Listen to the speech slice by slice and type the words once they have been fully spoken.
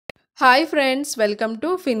Hi friends, welcome to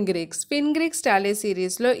ఫిన్గ్రీక్స్. ఫిన్గ్రీక్స్ Tally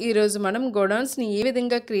సిరీస్లో ఈరోజు మనం గోడౌన్స్ని ఏ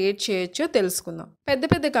విధంగా క్రియేట్ చేయొచ్చో తెలుసుకుందాం. పెద్ద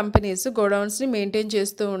పెద్ద కంపెనీస్ గోడౌన్స్ని మెయింటైన్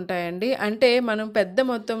చేస్తూ ఉంటాయండి. అంటే మనం పెద్ద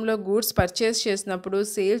మొత్తంలో గూడ్స్ పర్చేస్ చేసినప్పుడు,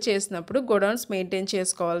 సేల్ చేసినప్పుడు గోడౌన్స్ మెయింటైన్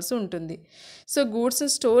చేసుకోవాల్సి ఉంటుంది. సో గూడ్స్ని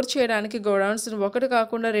స్టోర్ చేయడానికి గోడౌన్స్ ఒకటి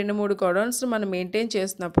కాకుండా 2-3 గోడౌన్స్ మనం మెయింటైన్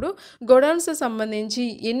చేసినప్పుడు గోడౌన్స్ సంబంధించి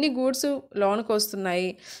ఎన్ని గూడ్స్ లోనికి వస్తున్నాయి,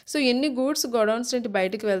 సో ఎన్ని గూడ్స్ గోడౌన్స్ నుండి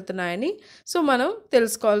బయటకు వెళ్తున్నాయని సో మనం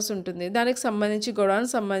తెలుసుకోవాల్సి ఉంటుంది. దానికి సంబంధించి గోడౌన్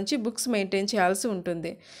సంబంధించి బుక్స్ మెయింటైన్ చేయాల్సి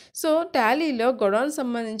ఉంటుంది. సో టాలీలో గోడౌన్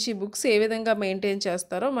సంబంధించి బుక్స్ ఏ విధంగా మెయింటైన్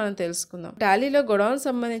చేస్తారో మనం తెలుసుకుందాం. టాలీలో గోడౌన్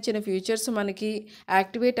సంబంధించిన ఫ్యూచర్స్ మనకి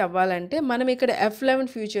యాక్టివేట్ అవ్వాలంటే మనం ఇక్కడ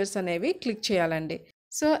F11 ఫ్యూచర్స్ అనేవి క్లిక్ చేయాలండి.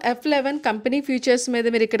 సో F11 కంపెనీ ఫ్యూచర్స్ మీద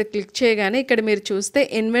మీరు ఇక్కడ క్లిక్ చేయగానే ఇక్కడ మీరు చూస్తే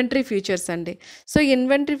ఇన్వెంటరీ ఫ్యూచర్స్ అండి. So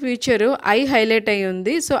inventory future I highlight అయి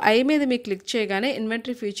ఉంది. సో ఐ మీద మీరు క్లిక్ చేయగానే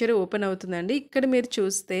ఇన్వెంటరీ ఫ్యూచర్ ఓపెన్ అవుతుందండి. ఇక్కడ మీరు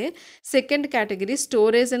చూస్తే second category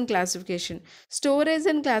storage and classification. Storage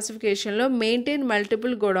and క్లాసిఫికేషన్లో maintain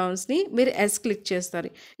multiple గోడౌన్స్ని మీరు ఎస్ క్లిక్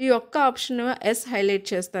చేస్తారు. ఈ ఒక్క ఆప్షన్ ఎస్ హైలైట్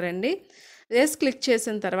చేస్తారండి. ఎస్ క్లిక్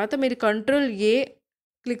చేసిన తర్వాత మీరు కంట్రోల్ ఏ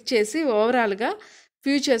క్లిక్ చేసి ఓవరాల్గా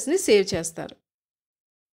ఫ్యూచర్స్ని సేవ్ చేస్తారు.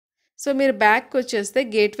 సో మీరు బ్యాక్కి వచ్చేస్తే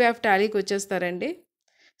గేట్వే ఆఫ్ టాలీకి వచ్చేస్తారండి.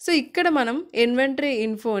 సో ఇక్కడ మనం ఇన్వెంటరీ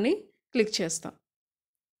ఇన్ఫోని క్లిక్ చేస్తాం.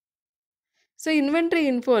 సో ఇన్వెంటరీ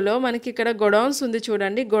ఇన్ఫోలో మనకి ఇక్కడ గోడౌన్స్ ఉంది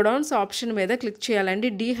చూడండి. గోడౌన్స్ ఆప్షన్ మీద క్లిక్ చేయాలండి.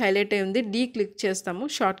 డి హైలైట్ అయి ఉంది. డి క్లిక్ చేస్తాము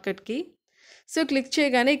షార్ట్కట్కి. సో క్లిక్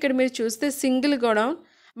చేయగానే ఇక్కడ మీరు చూస్తే సింగిల్ గోడౌన్,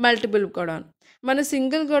 మల్టిపుల్ గోడౌన్. మనం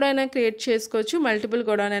సింగిల్ గోడౌన్ అయినా క్రియేట్ చేసుకోవచ్చు, మల్టిపుల్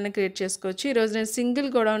గోడౌన్ అయినా క్రియేట్ చేసుకోవచ్చు. ఈరోజు నేను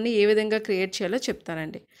సింగిల్ గోడౌన్ని ఏ విధంగా క్రియేట్ చేయాలో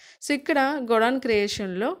చెప్తానండి. సో ఇక్కడ గోడౌన్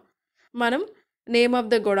క్రియేషన్లో మనం నేమ్ ఆఫ్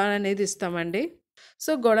ద గోడౌన్ అనేది ఇస్తామండి.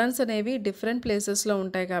 సో గోడౌన్స్ అనేవి డిఫరెంట్ ప్లేసెస్లో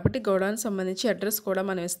ఉంటాయి కాబట్టి గోడౌన్ సంబంధించి అడ్రస్ కూడా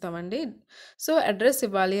మనం ఇస్తామండి. సో అడ్రస్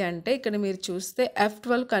ఇవ్వాలి అంటే ఇక్కడ మీరు చూస్తే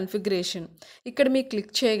F12 కన్ఫిగరేషన్. ఇక్కడ మీరు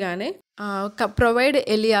క్లిక్ చేయగానే provide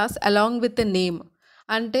alias along with name,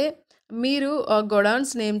 అంటే మీరు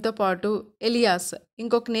గోడౌన్స్ నేమ్తో పాటు ఎలియాస్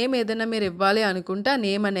ఇంకొక నేమ్ ఏదైనా మీరు ఇవ్వాలి అనుకుంటే ఆ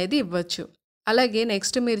నేమ్ అనేది ఇవ్వచ్చు. అలాగే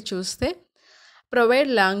నెక్స్ట్ మీరు చూస్తే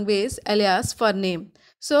provide language alias for name.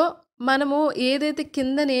 So మనము ఏదైతే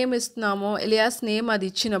కింద నేమ్ ఇస్తున్నామో ఎలియాస్ నేమ్ అది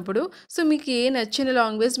ఇచ్చినప్పుడు సో మీకు ఏ నచ్చిన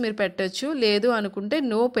లాంగ్వేజ్ మీరు పెట్టచ్చు, లేదు అనుకుంటే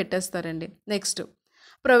no పెట్టేస్తారండి. Next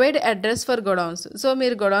provide address for godowns. So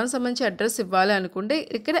మీరు గోడౌన్ సంబంధించి అడ్రస్ ఇవ్వాలి అనుకుంటే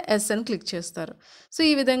ఇక్కడ ఎస్ అని క్లిక్ చేస్తారు. సో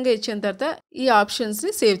ఈ విధంగా ఇచ్చిన తర్వాత ఈ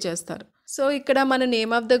ఆప్షన్స్ని సేవ్ చేస్తారు. సో ఇక్కడ మన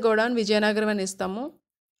name of the godown Vizianagaram అని ఇస్తాము.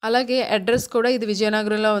 అలాగే అడ్రస్ కూడా ఇది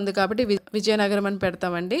విజయనగరంలో ఉంది కాబట్టి విజయనగరం అని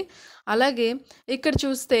పెడతామండి. అలాగే ఇక్కడ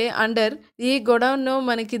చూస్తే అండర్ ఈ గోడౌన్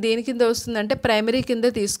మనకి దేని కింద వస్తుందంటే ప్రైమరీ కింద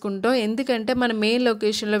తీసుకుంటాం. ఎందుకంటే మన మెయిన్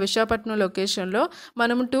లొకేషన్లో విశాఖపట్నం లొకేషన్లో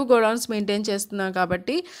మనం 2 గోడౌన్స్ మెయింటైన్ చేస్తున్నాం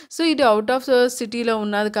కాబట్టి సో ఇది అవుట్ ఆఫ్ సిటీలో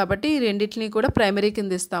ఉన్నది కాబట్టి ఈ రెండింటిని కూడా ప్రైమరీ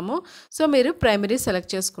కింద ఇస్తాము. సో మీరు ప్రైమరీ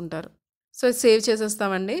సెలెక్ట్ చేసుకుంటారు. So save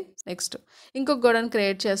చేసేస్తామండి. నెక్స్ట్ ఇంకొక గోడౌన్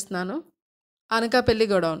క్రియేట్ చేస్తున్నాను, అనకాపల్లి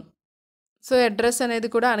గోడౌన్. సో అడ్రస్ అనేది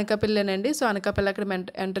కూడా అనకాపల్లినండి. సో అనకాపల్లి అక్కడ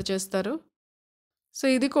ఎంటర్ చేస్తారు. సో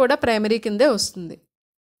ఇది కూడా ప్రైమరీ కిందే వస్తుంది.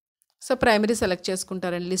 సో ప్రైమరీ సెలెక్ట్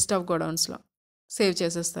చేసుకుంటారండి లిస్ట్ ఆఫ్ గోడౌన్స్లో, సేవ్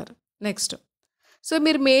చేసేస్తారు. నెక్స్ట్ సో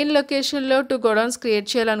మీరు మెయిన్ లొకేషన్లో 2 గోడౌన్స్ క్రియేట్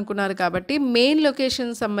చేయాలనుకున్నారు కాబట్టి మెయిన్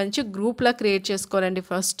లొకేషన్ సంబంధించి గ్రూప్లా క్రియేట్ చేసుకోవాలండి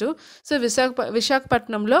ఫస్ట్. సో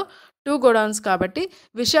విశాఖపట్నంలో 2 గోడౌన్స్ కాబట్టి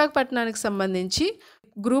విశాఖపట్నానికి సంబంధించి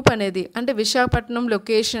గ్రూప్ అనేది అంటే విశాఖపట్నం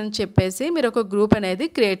లొకేషన్ చెప్పేసి మీరు ఒక గ్రూప్ అనేది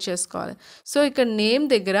క్రియేట్ చేసుకోవాలి. సో ఇక్కడ నేమ్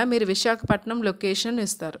దగ్గర మీరు విశాఖపట్నం లొకేషన్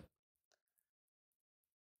ఇస్తారు.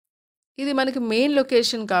 ఇది మనకి మెయిన్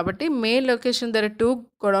లొకేషన్ కాబట్టి మెయిన్ లొకేషన్ దగ్గర 2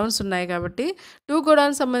 గోడౌన్స్ ఉన్నాయి కాబట్టి 2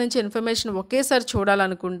 గోడౌన్స్ సంబంధించి ఇన్ఫర్మేషన్ ఒకేసారి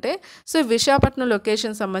చూడాలనుకుంటే సో విశాఖపట్నం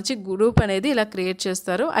లొకేషన్ సంబంధించి గ్రూప్ అనేది ఇలా క్రియేట్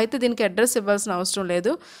చేస్తారు. అయితే దీనికి అడ్రస్ ఇవ్వాల్సిన అవసరం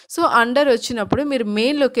లేదు. సో అండర్ వచ్చినప్పుడు మీరు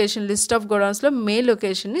main location list of గోడౌన్స్లో main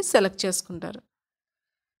లొకేషన్ని select చేసుకుంటారు,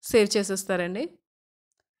 సేవ్ చేసేస్తారండి.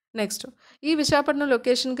 నెక్స్ట్ ఈ విశాఖపట్నం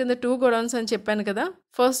లొకేషన్ కింద 2 గోడౌన్స్ అని చెప్పాను కదా.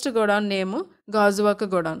 ఫస్ట్ గోడౌన్ నేము Gajuwaka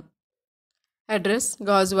godown, address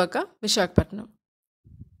Gajuwaka Visakhapatnam.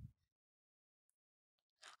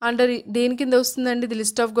 Under దేని కింద వస్తుందండి ఇది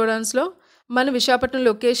లిస్ట్ ఆఫ్ గోడౌన్స్లో మన విశాఖపట్నం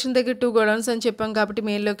లొకేషన్ దగ్గర 2 గోడౌన్స్ అని చెప్పాం కాబట్టి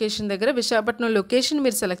మెయిన్ లొకేషన్ దగ్గర విశాఖపట్నం లొకేషన్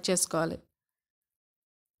మీరు సెలెక్ట్ చేసుకోవాలి.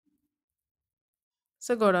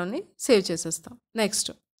 సో గోడౌన్ని సేవ్ చేసేస్తాం.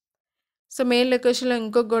 నెక్స్ట్ సో మెయిన్ లొకేషన్లో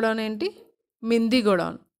ఇంకొక గోడౌన్ ఏంటి, మింది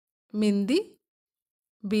గోడౌన్, మింది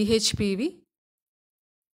BHPV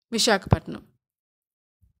విశాఖపట్నం.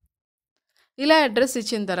 ఇలా అడ్రస్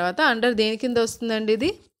ఇచ్చిన తర్వాత అండర్ దేని కింద వస్తుందండి ఇది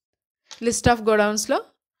లిస్ట్ ఆఫ్ గోడౌన్స్లో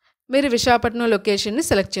మీరు విశాఖపట్నం లొకేషన్ని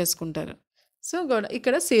సెలెక్ట్ చేసుకుంటారు. సో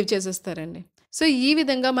ఇక్కడ సేవ్ చేసేస్తారండి. సో ఈ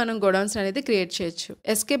విధంగా మనం గోడౌన్స్ అనేది క్రియేట్ చేయొచ్చు.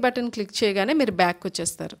 ఎస్కేప్ బటన్ క్లిక్ చేయగానే మీరు బ్యాక్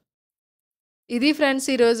వచ్చేస్తారు. ఇది ఫ్రెండ్స్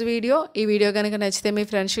ఈరోజు వీడియో. ఈ వీడియో కనుక నచ్చితే మీ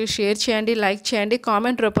ఫ్రెండ్స్కి షేర్ చేయండి, లైక్ చేయండి,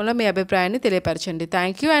 కామెంట్ రూపంలో మీ అభిప్రాయాన్ని తెలియపరచండి.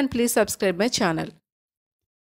 Thank you and please subscribe my channel.